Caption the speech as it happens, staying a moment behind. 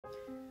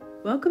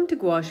Welcome to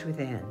Gouache with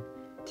Anne.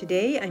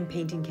 Today I'm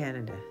painting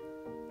Canada.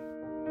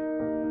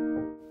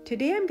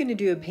 Today I'm going to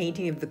do a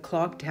painting of the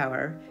clock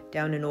tower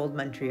down in Old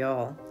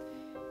Montreal.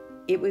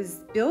 It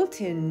was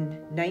built in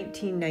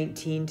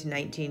 1919 to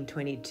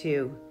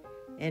 1922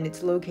 and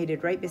it's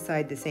located right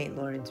beside the St.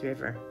 Lawrence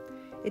River.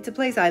 It's a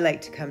place I like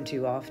to come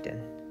to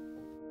often.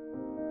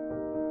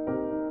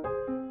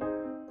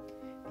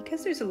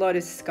 Because there's a lot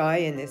of sky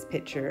in this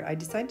picture, I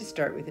decided to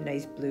start with a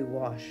nice blue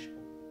wash.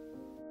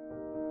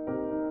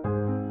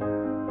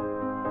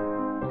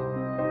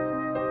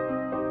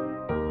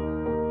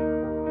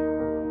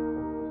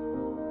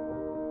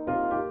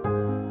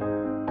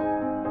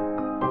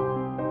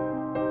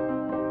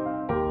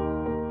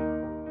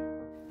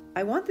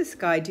 I want the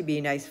sky to be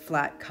a nice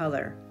flat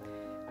color.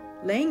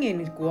 Laying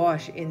in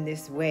gouache in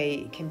this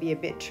way can be a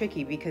bit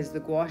tricky because the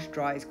gouache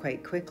dries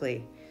quite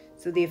quickly,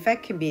 so the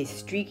effect can be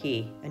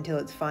streaky until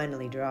it's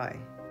finally dry.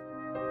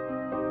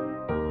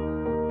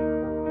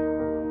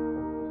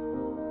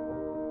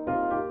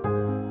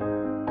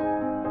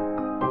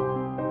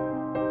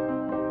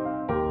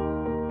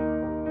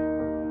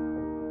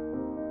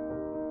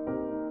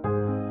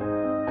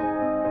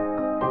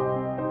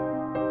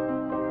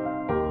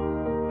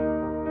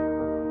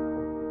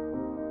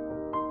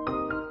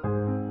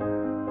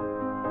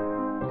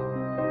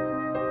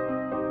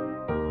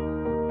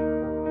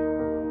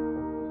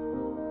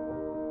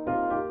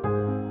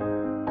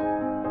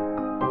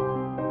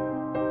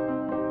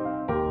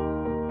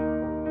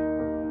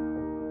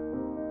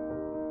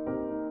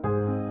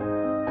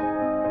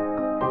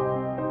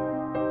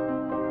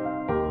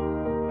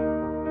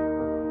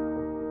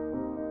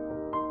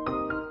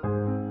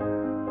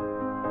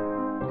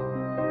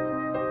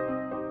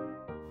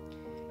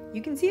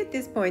 You can see at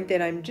this point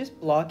that I'm just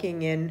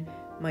blocking in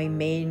my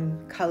main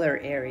color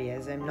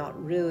areas. I'm not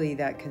really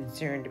that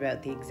concerned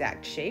about the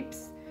exact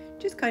shapes,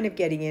 just kind of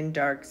getting in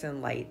darks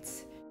and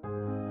lights.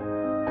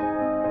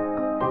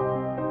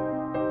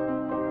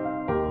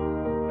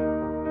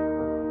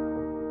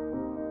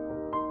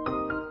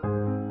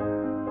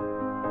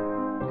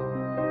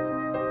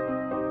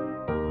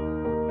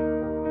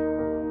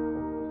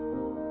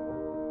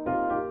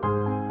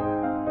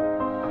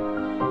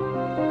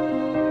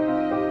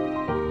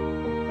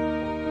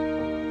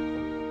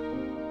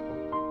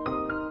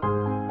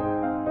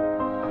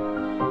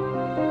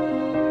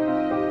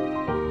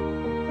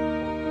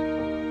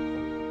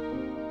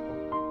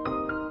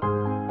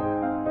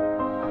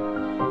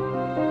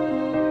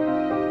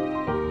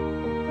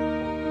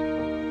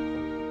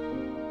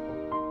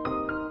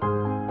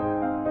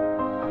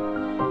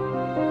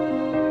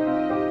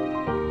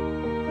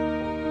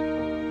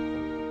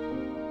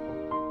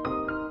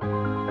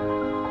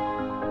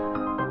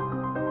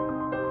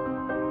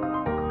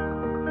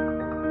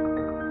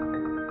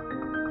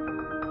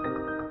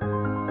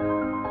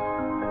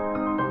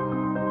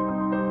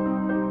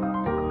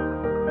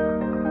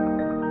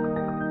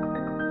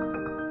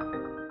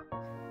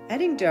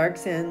 Adding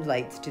darks and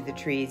lights to the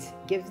trees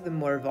gives them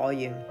more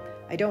volume.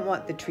 I don't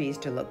want the trees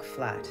to look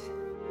flat.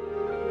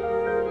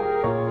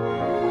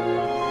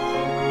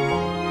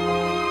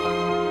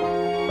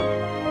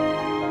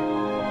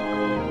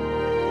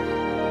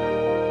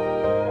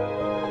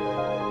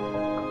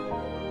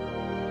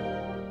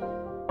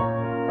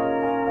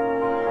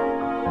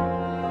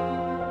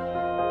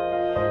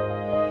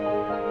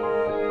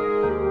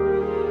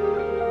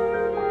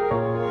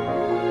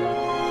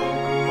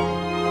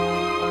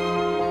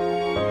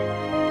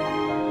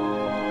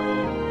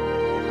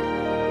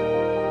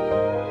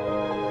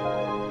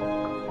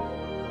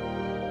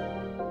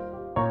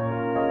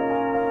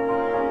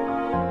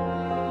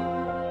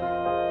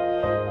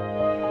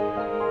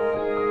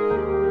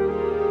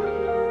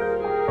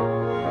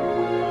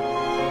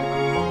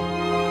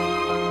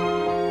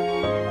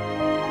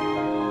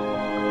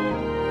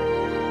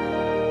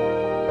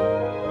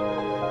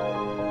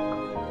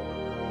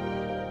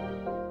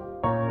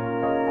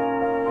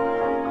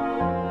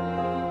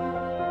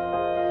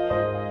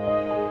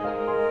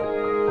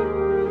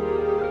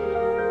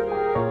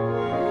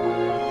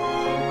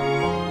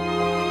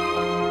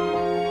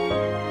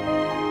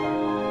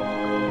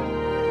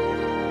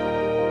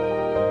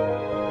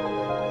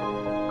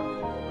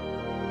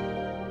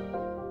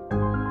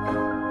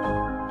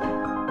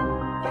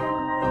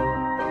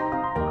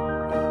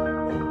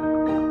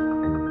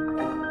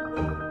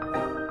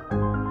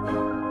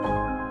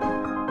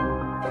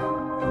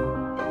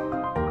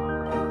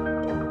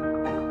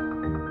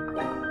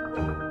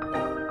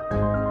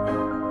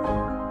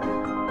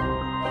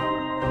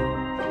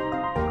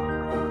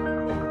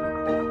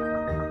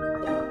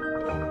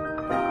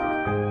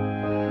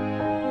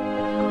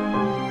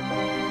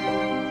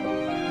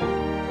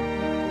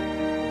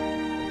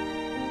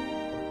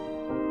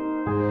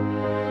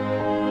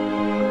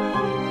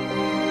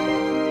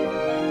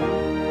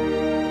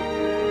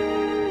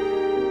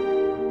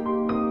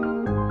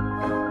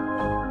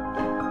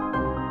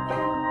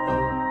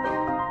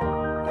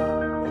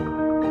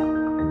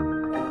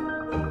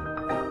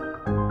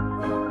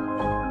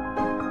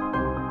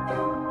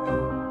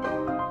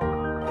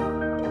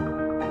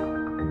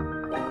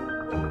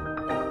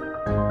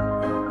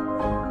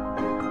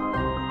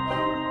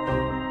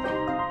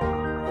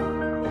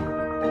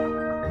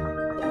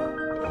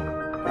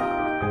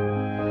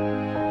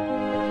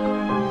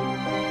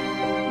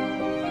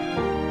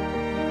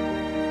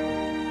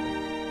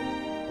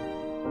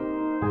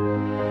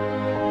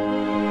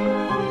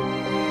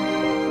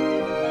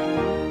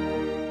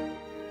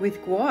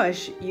 with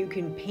gouache, you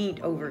can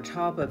paint over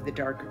top of the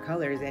darker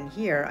colors, and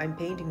here I'm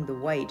painting the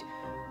white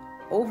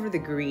over the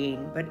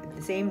green, but at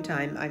the same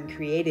time I'm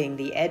creating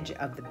the edge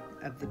of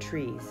the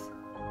trees.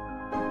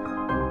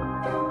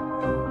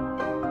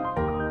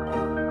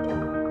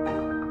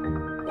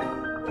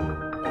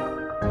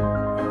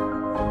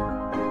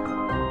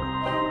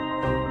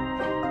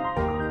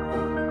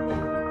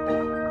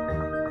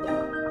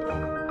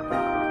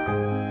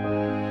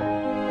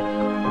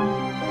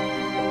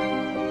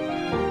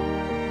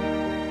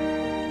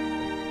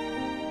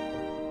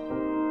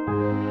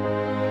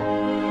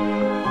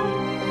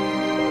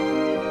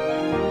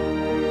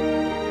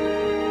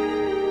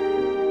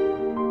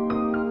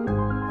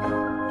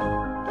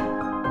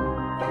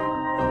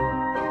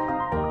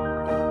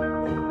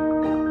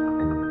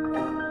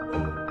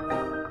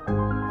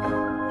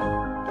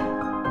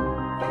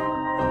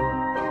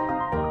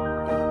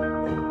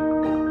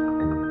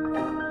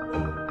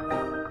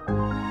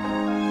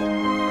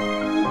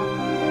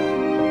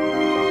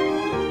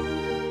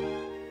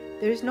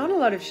 There's not a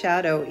lot of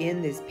shadow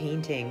in this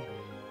painting,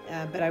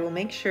 but I will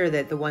make sure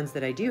that the ones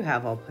that I do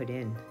have I'll put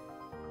in.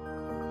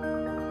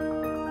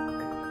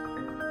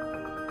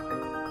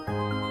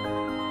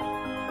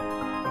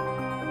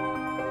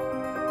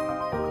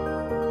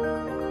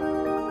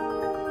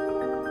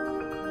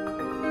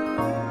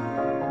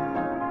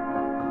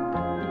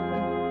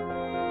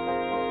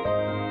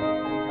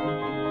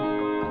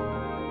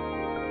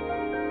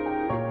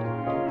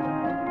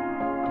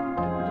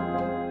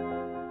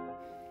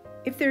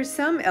 If there's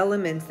some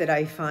elements that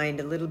I find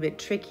a little bit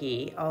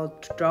tricky, I'll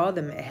draw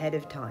them ahead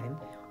of time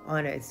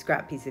on a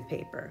scrap piece of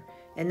paper,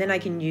 and then I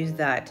can use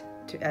that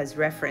as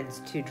reference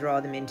to draw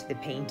them into the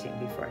painting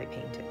before I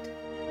paint it.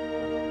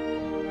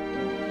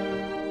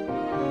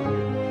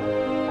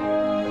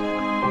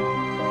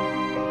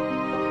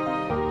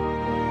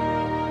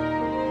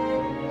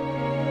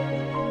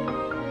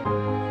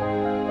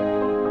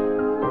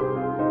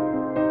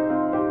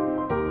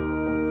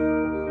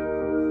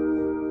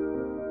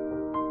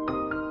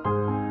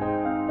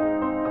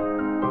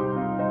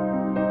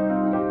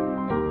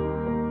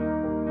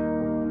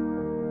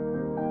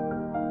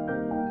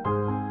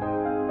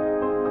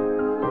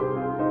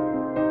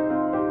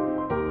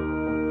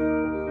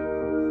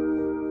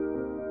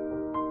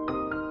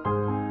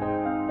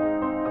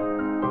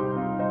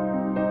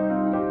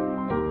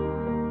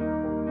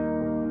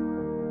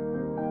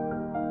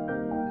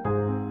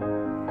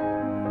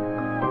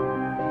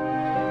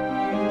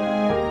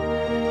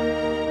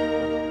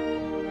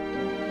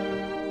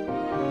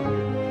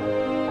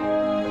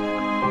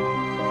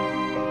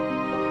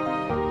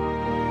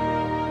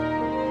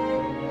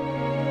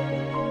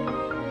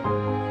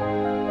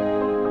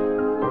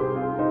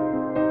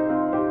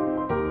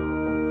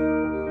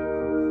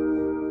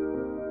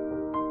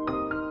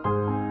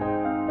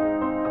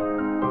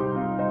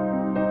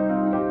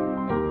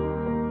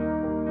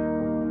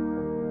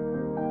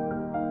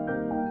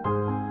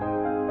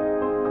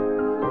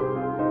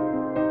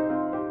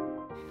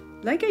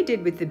 Like I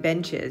did with the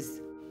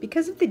benches,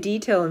 because of the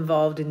detail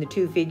involved in the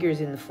two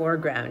figures in the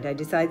foreground, I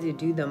decided to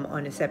do them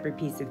on a separate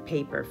piece of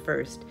paper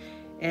first,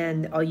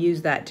 and I'll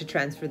use that to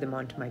transfer them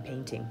onto my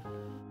painting.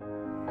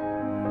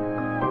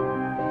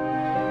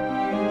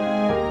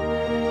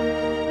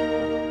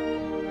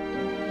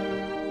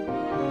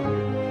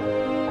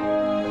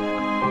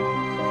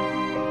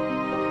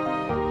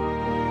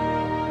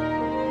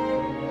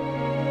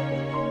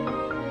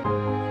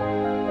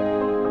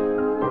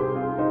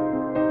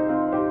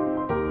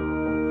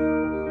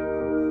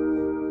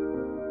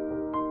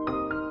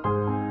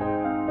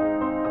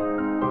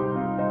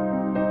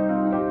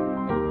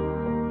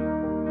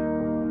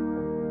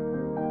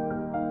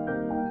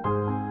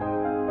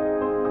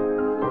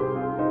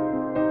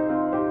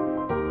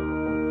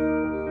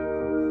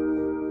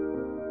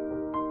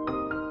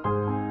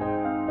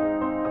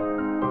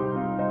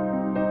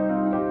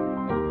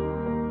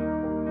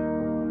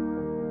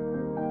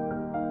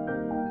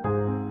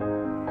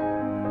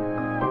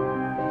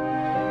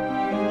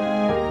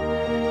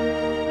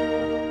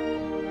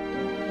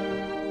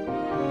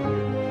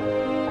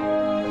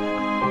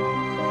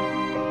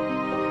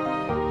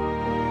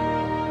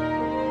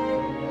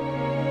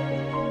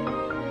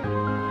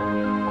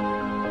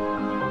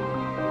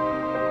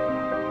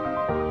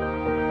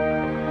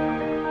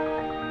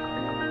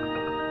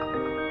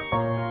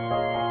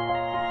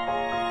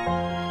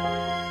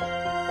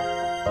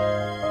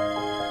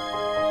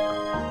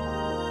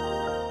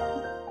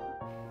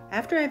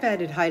 After I've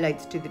added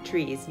highlights to the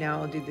trees,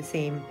 now I'll do the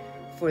same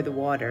for the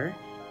water.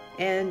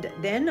 And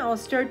then I'll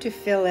start to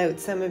fill out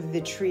some of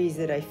the trees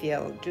that I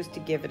feel, just to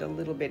give it a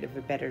little bit of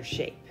a better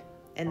shape.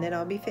 And then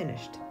I'll be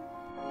finished.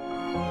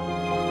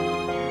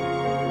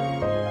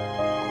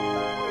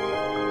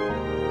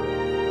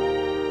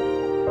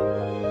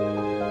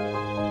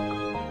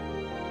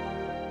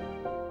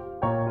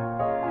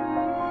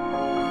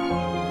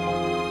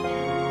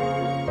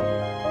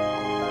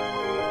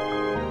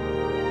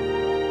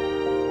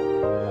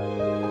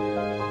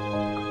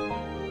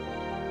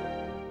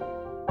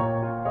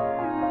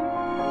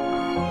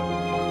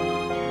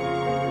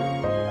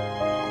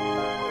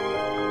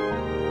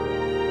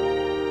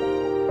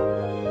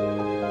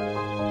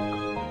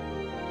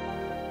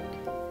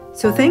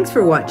 So thanks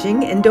for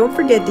watching, and don't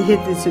forget to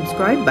hit the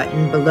subscribe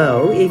button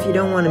below if you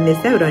don't want to miss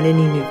out on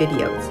any new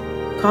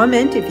videos.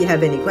 Comment if you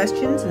have any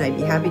questions and I'd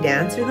be happy to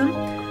answer them.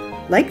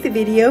 Like the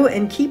video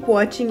and keep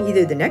watching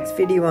either the next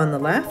video on the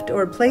left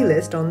or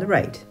playlist on the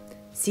right.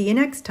 See you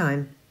next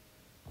time.